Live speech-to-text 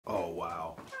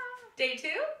Day 2,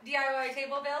 DIY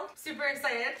table build. Super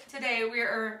excited. Today we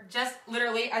are just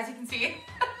literally, as you can see,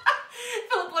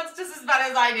 Philip looks just as bad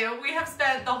as I do. We have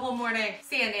spent the whole morning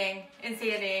sanding and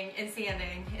sanding and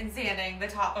sanding and sanding the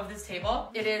top of this table.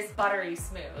 It is buttery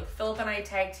smooth. Philip and I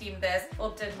tag teamed this.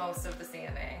 Philip did most of the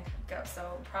sanding.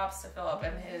 So props to Philip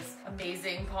and his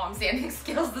amazing palm sanding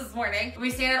skills this morning.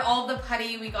 We sanded all of the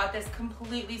putty. We got this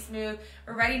completely smooth.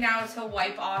 We're ready now to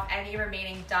wipe off any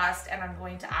remaining dust, and I'm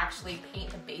going to actually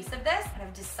paint the base of this. And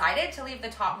I've decided to leave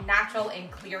the top natural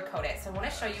and clear coat it. So I want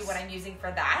to show you what I'm using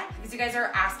for that, because you guys are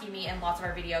asking me in lots of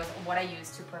our videos what I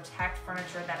use to protect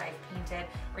furniture that I've painted,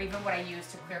 or even what I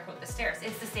use to clear coat the stairs.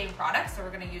 It's the same product, so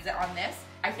we're going to use it on this.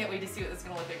 I can't wait to see what this is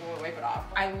going to look like when we wipe it off.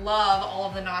 I love all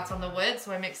of the knots on the wood,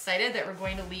 so I'm excited that we're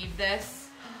going to leave this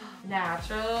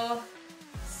natural.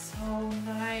 So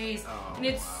nice. Oh, and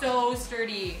it's so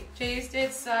sturdy. Chase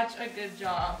did such a good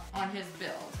job on his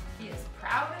build. He is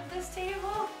proud of this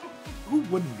table. Who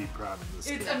wouldn't be proud of this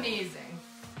It's table? Amazing.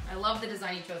 I love the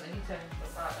design he chose. I need to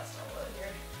put sawdust all over here.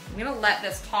 I'm gonna let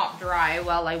this top dry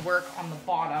while I work on the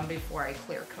bottom before I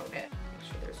clear coat it. Make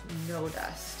sure there's no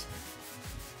dust.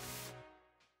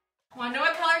 Wanna know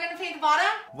what color I'm gonna paint the bottom?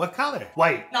 What color?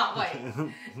 White. Not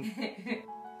white.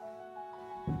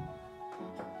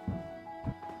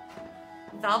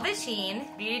 Velvet Sheen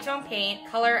Beauty Tone paint.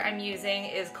 Color I'm using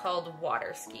is called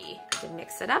Water Ski. To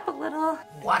mix it up a little.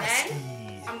 Water ski.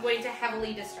 I'm going to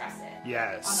heavily distress it.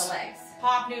 Yes. On the legs.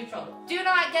 Pop neutral. Do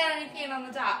not get any paint on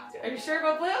the top. Are you sure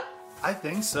about blue? I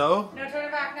think so. No, turn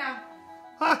it back now.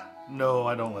 Huh. No,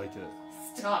 I don't like it.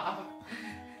 Stop.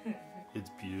 It's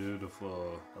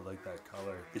beautiful. I like that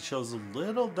color. It shows a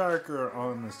little darker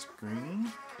on the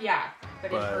screen. Yeah,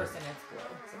 but in person it's blue.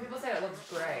 Some people say it looks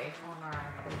gray on our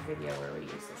other video where we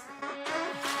use this.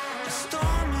 The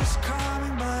storm is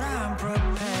coming, but I'm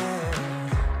prepared.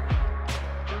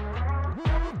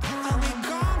 I'll be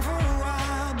gone for a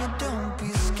while, but don't be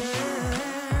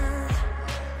scared.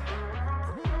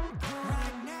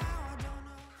 Right now, I don't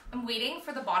know. I'm waiting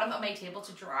for the bottom of my table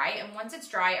to dry, and once it's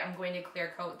dry, I'm going to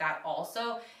clear coat that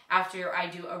also after I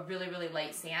do a really, really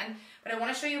light sand. But I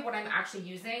want to show you what I'm actually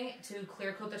using to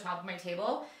clear coat the top of my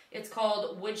table. It's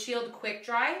called Wood Shield Quick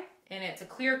Dry, and it's a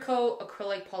clear coat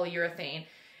acrylic polyurethane.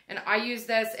 And I use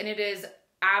this, and it is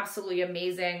absolutely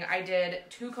amazing. I did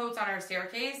 2 coats on our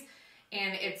staircase,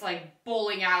 and it's like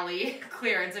bowling alley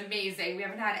clear. It's amazing. We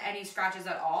haven't had any scratches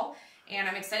at all. And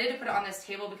I'm excited to put it on this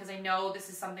table because I know this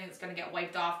is something that's gonna get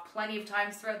wiped off plenty of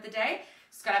times throughout the day.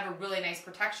 It's gotta have a really nice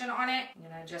protection on it. I'm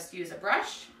gonna just use a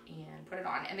brush and put it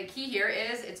on. And the key here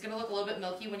is it's gonna look a little bit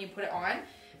milky when you put it on,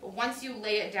 but once you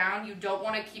lay it down, you don't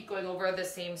wanna keep going over the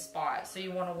same spot. So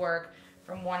you wanna work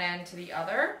from one end to the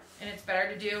other, and it's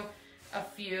better to do a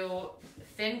few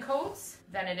thin coats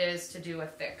than it is to do a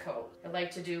thick coat. I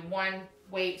like to do one,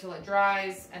 wait till it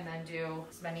dries, and then do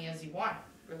as many as you want.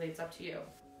 Really, it's up to you.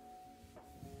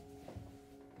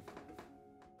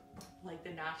 Like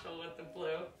the natural with the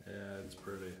blue. Yeah, it's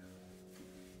pretty.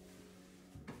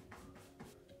 You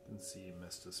can see you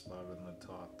missed a spot on the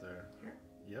top there. Here?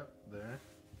 Yep, there.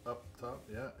 Up top,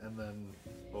 yeah, and then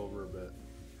over a bit.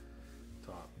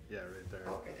 Top, yeah, right there.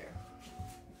 Oh, right there.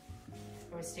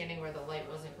 I was standing where the light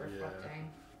wasn't reflecting.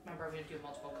 Remember, I'm gonna do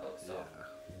multiple coats, so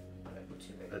I don't put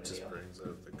too big That of a just deal. brings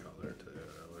out the color too.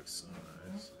 That looks so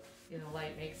nice. See, the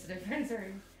light makes a difference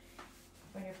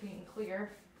when you're painting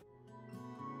clear.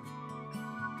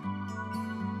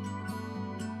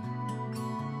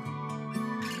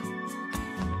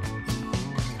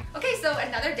 Okay, so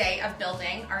another day of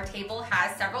building. Our table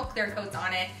has several clear coats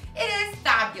on it. It is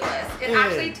fabulous. It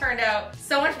actually turned out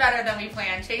so much better than we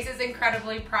planned. Chase is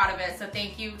incredibly proud of it, so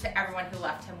thank you to everyone who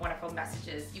left him wonderful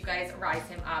messages. You guys rise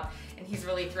him up, and he's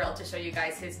really thrilled to show you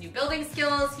guys his new building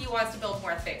skills. He wants to build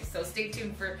more things, so stay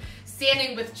tuned for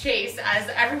Standing with Chase, as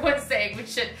everyone's saying we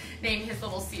should name his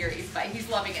little series, but he's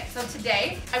loving it. So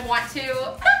today, I want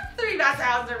to, 3 basset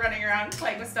hounds are running around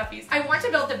playing with stuffies. I want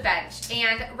to build a bench,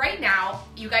 and right now,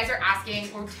 you guys are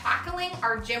asking, we're tackling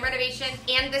our gym renovation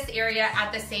and this area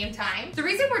at the same time. The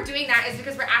reason we're doing that is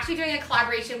because we're actually doing a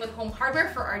collaboration with Home Hardware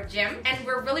for our gym, and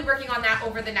we're really working on that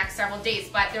over the next several days,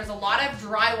 but there's a lot of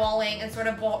drywalling and sort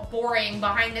of boring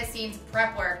behind the scenes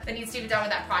prep work that needs to be done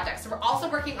with that project. So we're also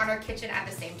working on our kitchen at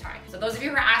the same time. So those of you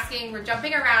who are asking, we're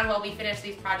jumping around while we finish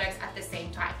these projects at the same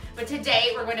time. But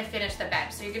today, we're going to finish the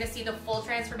bench. So you're gonna see the full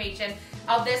transformation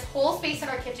of this whole space in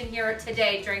our kitchen here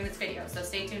today during this video. So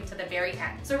stay tuned to the very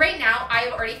end. So right now, I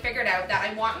have already figured out that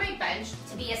I want my bench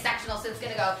to be a sectional, so it's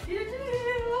gonna go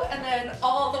and then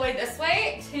all the way this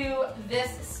way to this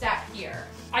step here.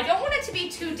 I don't want it to be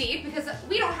too deep because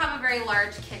we don't have a very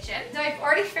large kitchen. So I've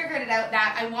already figured it out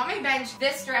that I want my bench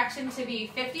this direction to be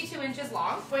 52 inches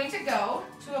long. It's going to go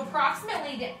to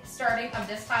approximately the starting of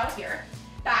this tile here,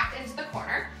 back into the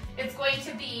corner. It's going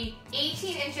to be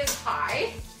 18 inches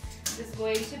high. It's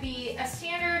going to be a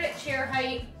standard chair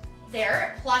height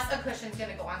there, plus a cushion's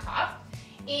gonna go on top.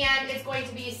 And it's going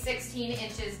to be 16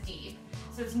 inches deep.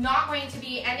 So it's not going to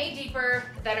be any deeper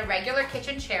than a regular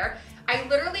kitchen chair. I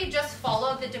literally just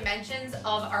followed the dimensions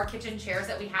of our kitchen chairs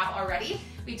that we have already.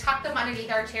 We tucked them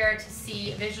underneath our chair to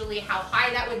see visually how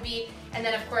high that would be. And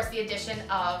then of course the addition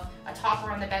of a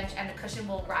topper on the bench and the cushion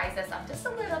will rise this up just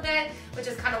a little bit, which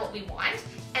is kind of what we want.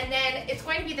 And then it's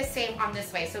going to be the same on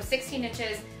this way. So 16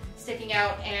 inches sticking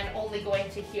out and only going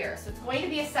to here. So it's going to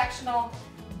be a sectional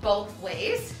both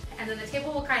ways. And then the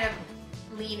table will kind of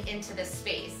lean into this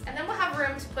space. And then we'll have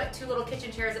room to put 2 little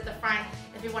kitchen chairs at the front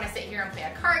if we want to sit here and play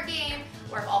a card game,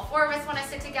 or if all 4 of us want to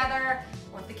sit together,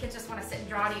 or if the kids just want to sit and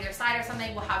draw on either side or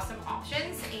something, we'll have some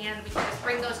options, and we can just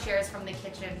bring those chairs from the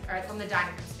kitchen, or from the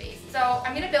dining room space. So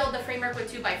I'm going to build the framework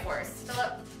with 2x4s.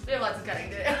 So we have lots of cutting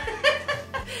to do.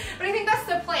 But I think that's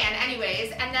the plan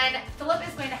anyways. And then Philip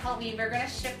is going to help me. We're going to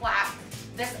shiplap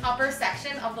this upper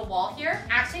section of the wall here,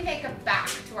 actually make a back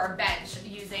to our bench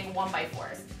using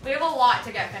 1x4s. We have a lot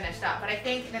to get finished up, but I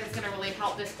think that it's gonna really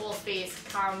help this whole space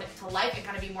come to life and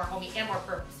kind of be more homey and more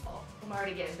purposeful. I'm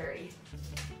already getting dirty.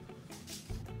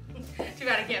 Too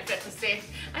bad I can't fit the same.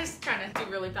 I'm just trying to do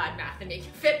really bad math and make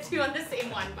it fit 2 on the same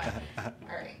one, but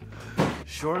all right.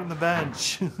 Shorten the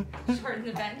bench. Shorten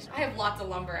the bench. I have lots of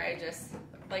lumber. I just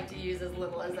like to use as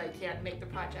little as I can to make the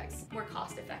projects more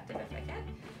cost effective if I can.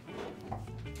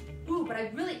 Ooh, but I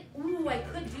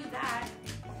could do that.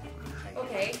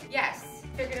 Okay, yes.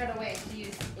 Figured out a way to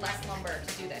use less lumber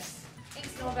to do this.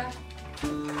 Thanks, Nova.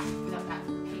 Got that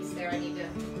piece there I need to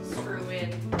screw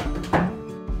in.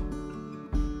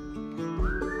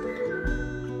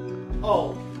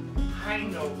 Oh, hi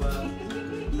Nova.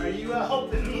 Are you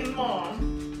helping me and Mom?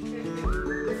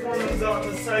 The foreman's on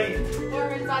the site.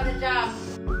 Foreman's on the job.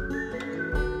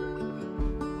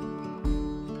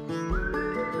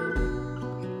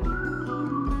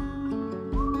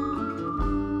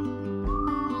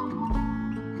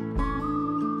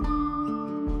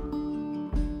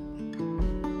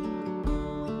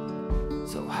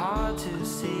 So hard to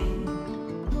see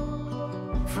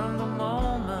from the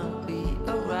moment we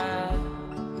arrive.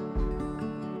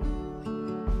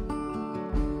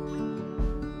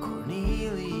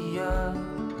 Cornelia,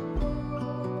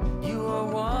 you are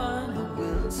one who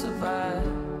will survive.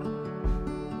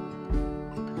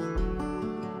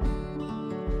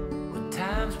 When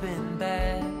time's been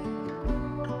bad,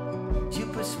 you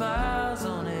put smiles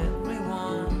on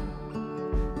everyone.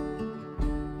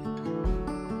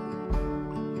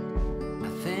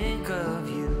 Of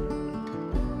you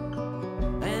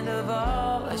and of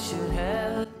all I should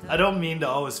have. I don't mean to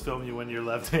always film you when you're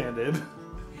left-handed.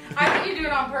 I think you do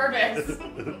it on purpose.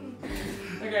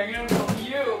 Okay, I'm gonna film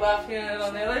you left-handed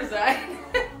on the other side.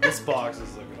 This box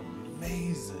is looking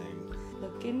amazing.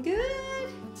 Looking good.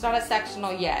 It's not a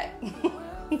sectional yet.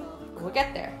 We'll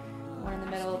get there. 1 in the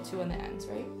middle, 2 on the ends,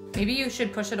 right? Maybe you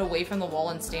should push it away from the wall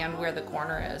and stand where the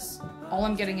corner is. All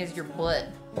I'm getting is your butt.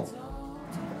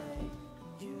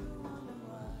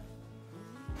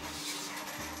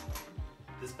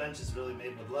 This bench is really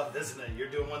made with love, isn't it? You're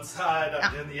doing one side,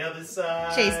 I'm doing the other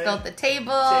side. Chase built the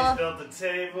table. Chase built the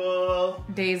table.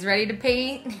 Dave's ready to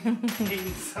paint.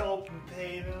 He's helping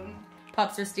painting.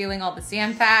 Pups are stealing all the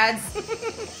sand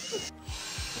pads.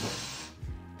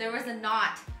 There was a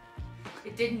knot.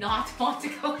 It did not want to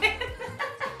go in.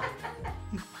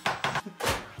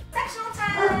 Sectional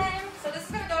time. So this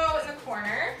is gonna go in the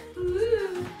corner.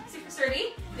 Ooh, super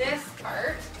sturdy. This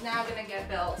part now gonna get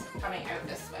built coming out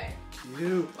this way.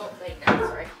 Cute. Oh, like that,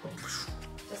 sorry.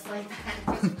 Just like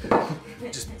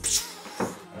that. Just.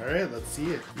 All right, let's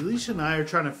see it. Elysia and I are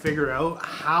trying to figure out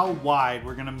how wide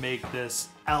we're gonna make this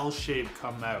L shape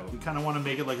come out. We kind of want to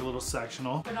make it like a little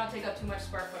sectional. But not take up too much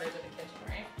square footage of the kitchen,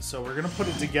 right? So we're gonna put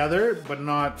it together, but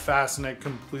not fasten it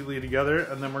completely together.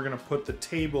 And then we're gonna put the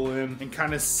table in and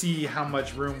kind of see how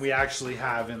much room we actually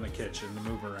have in the kitchen to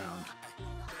move around.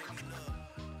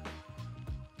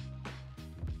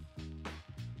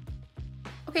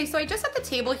 Okay, so I just set the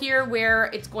table here where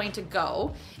it's going to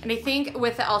go. And I think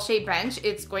with the L-shaped bench,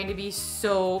 it's going to be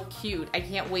so cute. I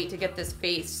can't wait to get this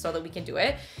faced so that we can do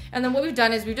it. And then what we've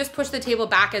done is we've just pushed the table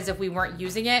back as if we weren't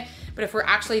using it. But if we're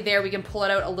actually there, we can pull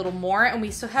it out a little more, and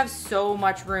we still have so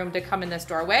much room to come in this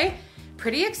doorway.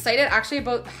 Pretty excited actually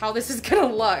about how this is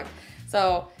gonna look.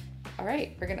 So All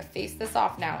right, we're gonna face this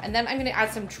off now. And then I'm gonna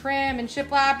add some trim and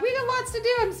shiplap. We got lots to do.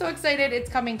 I'm so excited. It's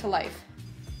coming to life.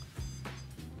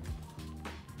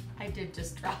 I did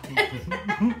just drop it.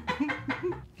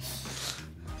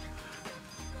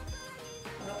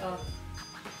 Uh-oh.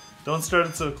 Don't start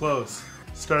it so close.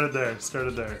 Start it there. Start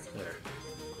it there. There.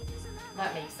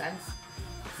 That makes sense.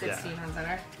 16 on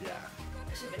center. Yeah.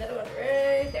 There should be another one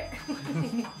right there.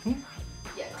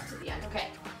 Yeah, not to the end. Okay,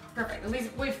 perfect. At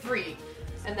least we have 3.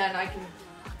 And then I can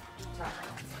top it.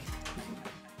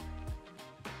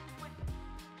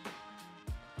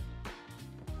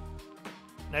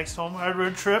 Next home hardware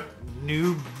trip,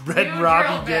 new New red drill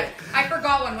Robbie bit. bit. I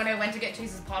forgot one when I went to get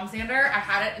Chase's palm sander. I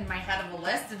had it in my head of a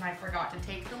list and I forgot to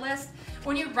take the list.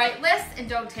 When you write lists and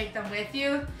don't take them with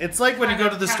you, It's like when you go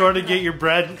to the store to get your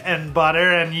bread and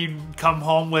butter and you come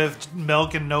home with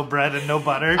milk and no bread and no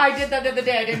butter. I did that the other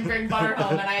day. I didn't bring butter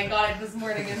home and I got it this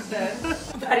morning instead.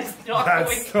 That is not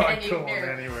That's going not anywhere.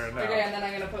 going anywhere now. Okay, and then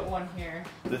I'm gonna put one here.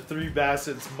 The 3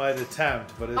 Bassets might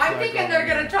attempt, but it's I'm not thinking going they're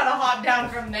gonna anywhere. try to hop down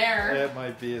from there. It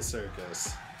might be a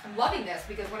circus. I'm loving this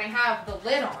because when I have the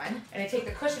lid on and I take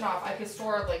the cushion off, I could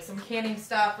store like some canning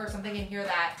stuff or something in here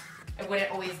that I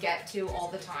wouldn't always get to all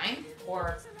the time.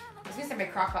 Or I was gonna say my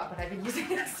crock pot, but I've been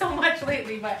using it so much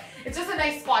lately. But it's just a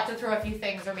nice spot to throw a few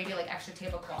things or maybe like extra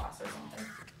tablecloths or something.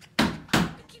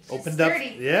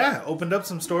 Opened up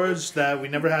some storage that we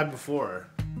never had before.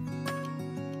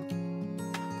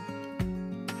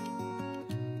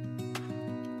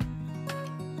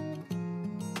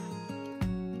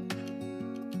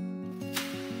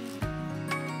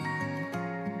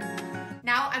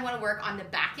 Now I want to work on the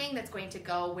backing that's going to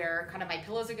go where kind of my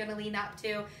pillows are going to lean up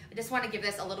to. I just want to give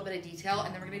this a little bit of detail,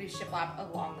 and then we're going to do shiplap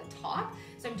along the top.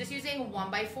 So I'm just using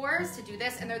 1x4s to do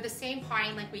this, and they're the same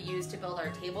pine like we used to build our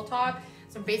tabletop.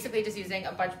 So I'm basically just using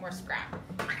a bunch more scrap.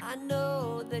 I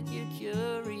know that you're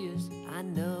curious, I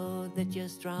know that you're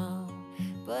strong,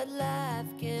 but life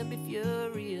can be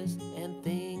furious and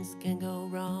things can go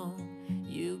wrong.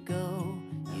 You go,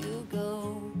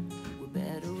 we're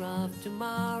better off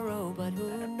tomorrow, but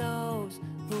who knows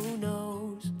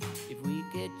if we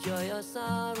get joy or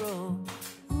sorrow.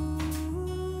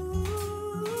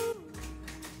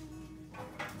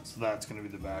 So that's going to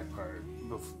be the back part.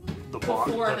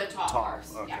 Before the top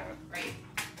parts. Okay. Yeah,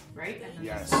 right? And then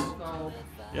Yes. this will go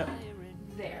Yep.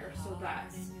 there, so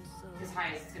that's as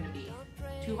high as it's going to be.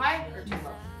 Too high or too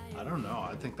low? I don't know.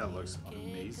 I think that looks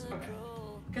amazing. Okay.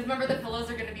 Because remember, the pillows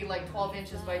are going to be like 12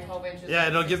 inches by 12 inches. Yeah,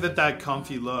 it'll give it that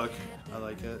comfy look. I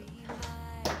like it.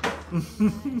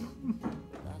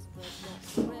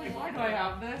 Like, why do I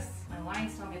have this? My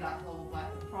lines tell me that low, but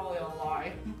it's probably a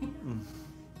lie.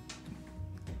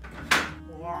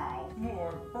 Wow,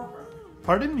 more perfect.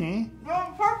 Pardon me?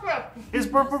 No, perfect. Is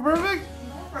purple perfect?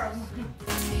 Perfect.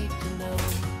 Need to know,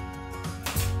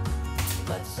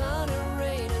 but sun and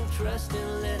rain and trust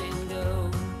in letting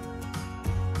go.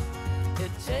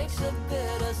 It takes a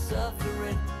bit of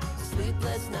suffering,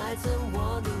 sleepless nights and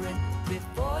wandering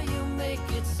before you make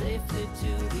it safely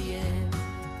to the end,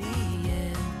 the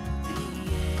end, the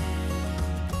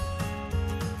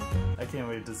end. I can't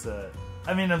wait to sit.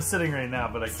 I mean, I'm sitting right now,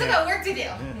 but I Still can't. got work to do.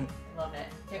 Love it.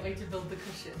 Can't wait to build the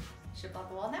cushion. Shiplap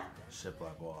the wall now.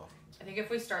 Shiplap wall. I think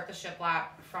if we start the shiplap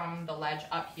from the ledge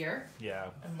up here Yeah.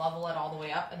 and level it all the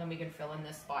way up, and then we can fill in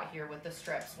this spot here with the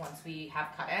strips once we have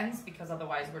cut ends, because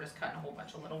otherwise we're just cutting a whole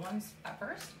bunch of little ones at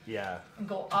first. Yeah. And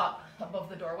go up above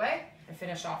the doorway and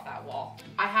finish off that wall.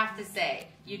 I have to say,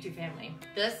 YouTube family,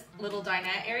 this little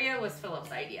dinette area was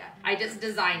Philip's idea. I just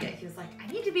designed it. He was like, I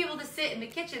need to be able to sit in the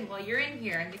kitchen while you're in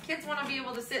here, and the kids want to be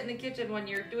able to sit in the kitchen when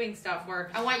you're doing stuff, or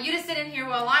I want you to sit in here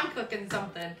while I'm cooking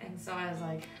something. And so I was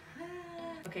like,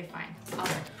 okay, fine.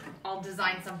 I'll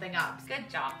design something up. Good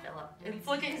job, Philip. It's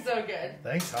looking so good.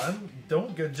 Thanks, hon.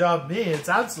 Don't good job me. It's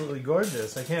absolutely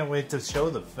gorgeous. I can't wait to show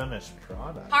the finished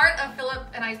product. Part of Philip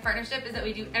and I's partnership is that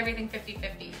we do everything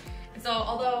 50-50. And so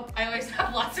although I always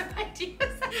have lots of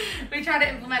ideas, we try to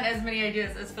implement as many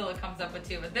ideas as Philip comes up with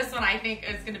too. But this one I think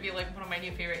is gonna be like one of my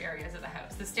new favorite areas of the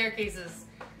house. The staircase is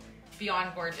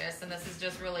beyond gorgeous, and this is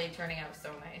just really turning out so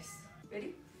nice.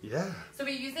 Ready? Yeah. So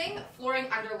we're using flooring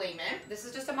underlayment. This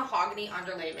is just a mahogany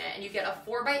underlayment, and you get a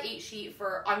 4x8 sheet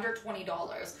for under $20.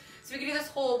 So we can do this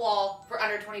whole wall for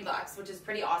under 20 bucks, which is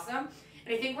pretty awesome.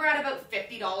 And I think we're at about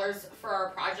 $50 for our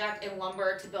project in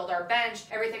lumber to build our bench,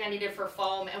 everything I needed for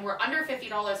foam, and we're under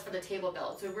 $50 for the table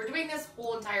build. So we're doing this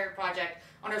whole entire project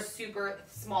on a super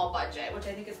small budget, which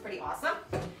I think is pretty awesome.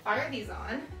 Fire these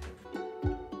on.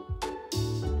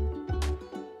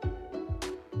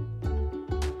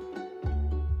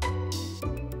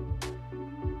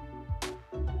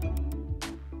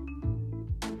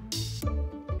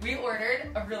 We ordered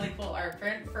a really cool art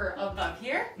print for above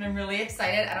here, and I'm really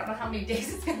excited. I don't know how many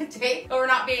days it's gonna take, but we're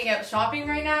not being out shopping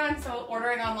right now, and so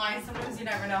ordering online, sometimes you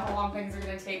never know how long things are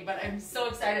gonna take, but I'm so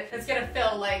excited. It's gonna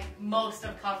fill like most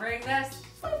of covering this.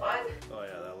 So fun. Oh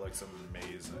yeah, that looks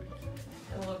amazing.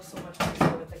 It looks so much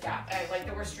nicer with the gap. I like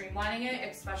that we're streamlining it,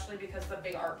 especially because the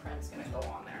big art print's gonna go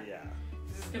on there. Yeah.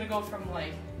 This is gonna go from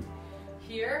like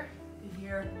here to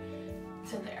here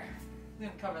to there. I'm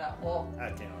gonna cover that whole. I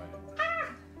can't wait.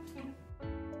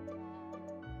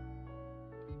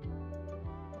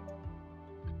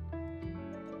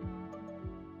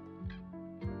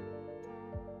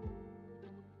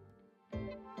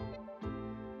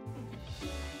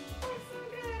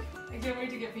 I can't wait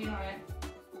to get paint on it.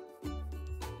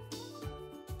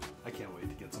 I can't wait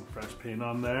to get some fresh paint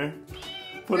on there.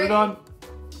 Put it on.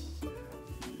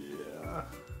 Yeah.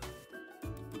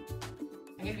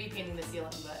 I'm gonna be painting the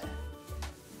ceiling, but I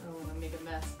don't want to make a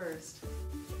mess first.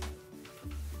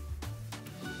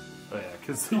 Oh yeah,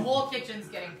 because The whole kitchen's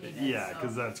getting painted. yeah, so.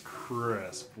 because that's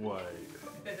crisp white.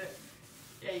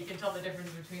 Yeah, you can tell the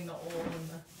difference between the old and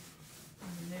the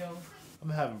new. I'm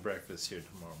having breakfast here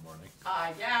tomorrow morning.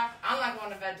 Yeah, I'm not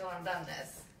going to bed till I'm done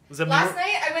this. Was that Last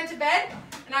night I went to bed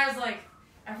and I was like,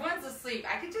 everyone's asleep.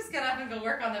 I could just get up and go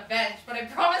work on the bench, but I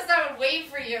promised I would wait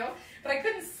for you. But I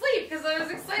couldn't sleep because I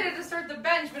was excited to start the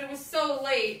bench, but it was so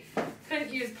late.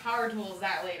 Couldn't use power tools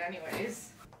that late anyways.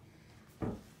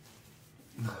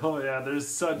 Oh yeah, there's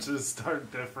such a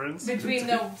stark difference Between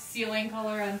the ceiling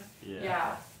color and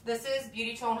yeah. This is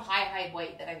Beauty Tone High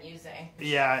White that I'm using.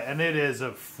 Yeah, and it is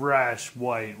a fresh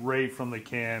white right from the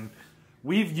can.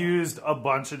 We've used a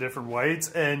bunch of different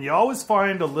whites, and you always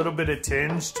find a little bit of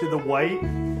tinge to the white.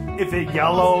 If it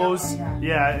yellows,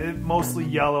 yeah, it mostly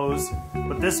yellows,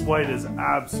 but this white is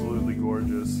absolutely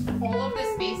gorgeous. All of the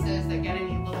spaces that get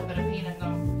any little bit of paint in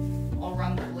them, I'll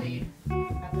run the blade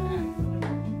at the end.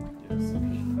 Yes. So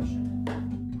paint cushion.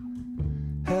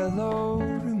 Hello,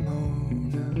 Ramona.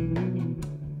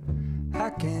 I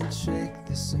can't shake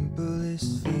the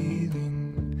simplest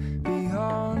feeling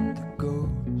beyond the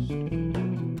ghost.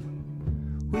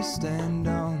 We stand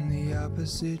on the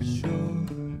opposite shore.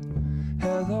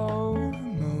 Hello,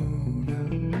 Ramona.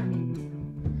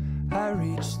 I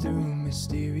reach through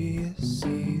mysterious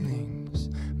ceilings,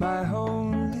 my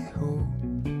only hope.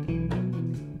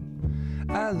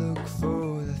 I look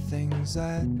for the things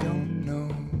I don't know.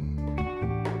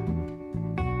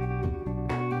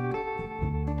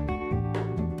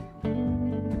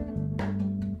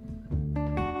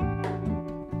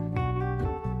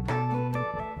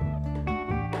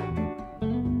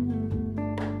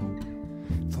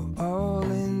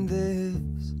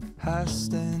 I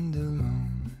stand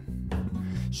alone.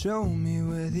 Show me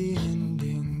where the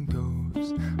ending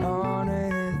goes.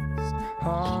 Honest,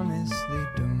 honestly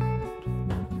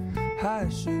don't. I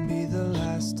should be the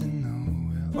last to know.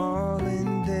 We're all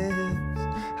in this.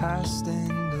 I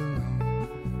stand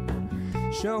alone.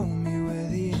 Show me where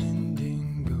the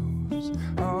ending goes.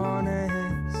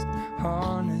 Honest,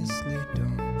 honestly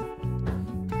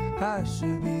don't. I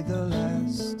should be the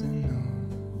last to know.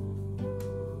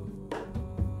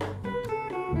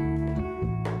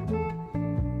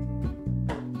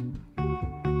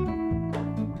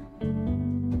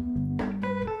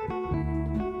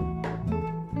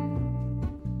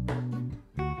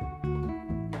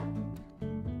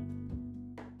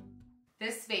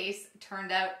 This space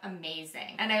turned out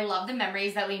amazing. And I love the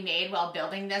memories that we made while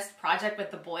building this project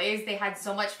with the boys. They had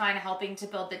so much fun helping to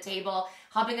build the table,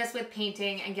 helping us with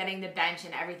painting and getting the bench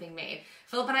and everything made.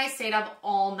 Philip and I stayed up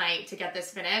all night to get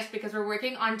this finished because we're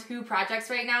working on 2 projects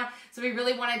right now. So we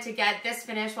really wanted to get this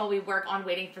finished while we work on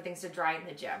waiting for things to dry in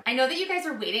the gym. I know that you guys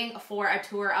are waiting for a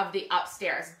tour of the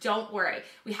upstairs. Don't worry.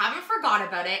 We haven't forgot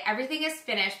about it. Everything is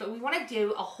finished, but we want to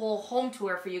do a whole home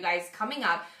tour for you guys coming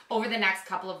up over the next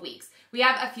couple of weeks. We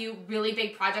have a few really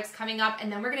big projects coming up, and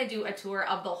then we're gonna do a tour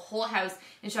of the whole house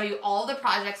and show you all the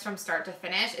projects from start to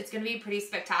finish. It's gonna be pretty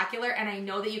spectacular, and I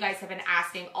know that you guys have been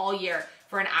asking all year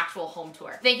for an actual home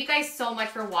tour. Thank you guys so much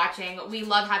for watching. We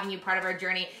love having you part of our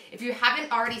journey. If you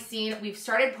haven't already seen, we've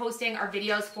started posting our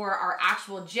videos for our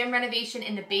actual gym renovation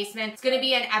in the basement. It's gonna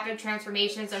be an epic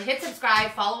transformation, so hit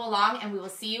subscribe, follow along, and we will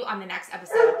see you on the next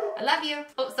episode. I love you.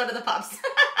 Oh, so do the pups.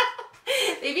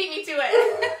 They beat me to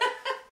it.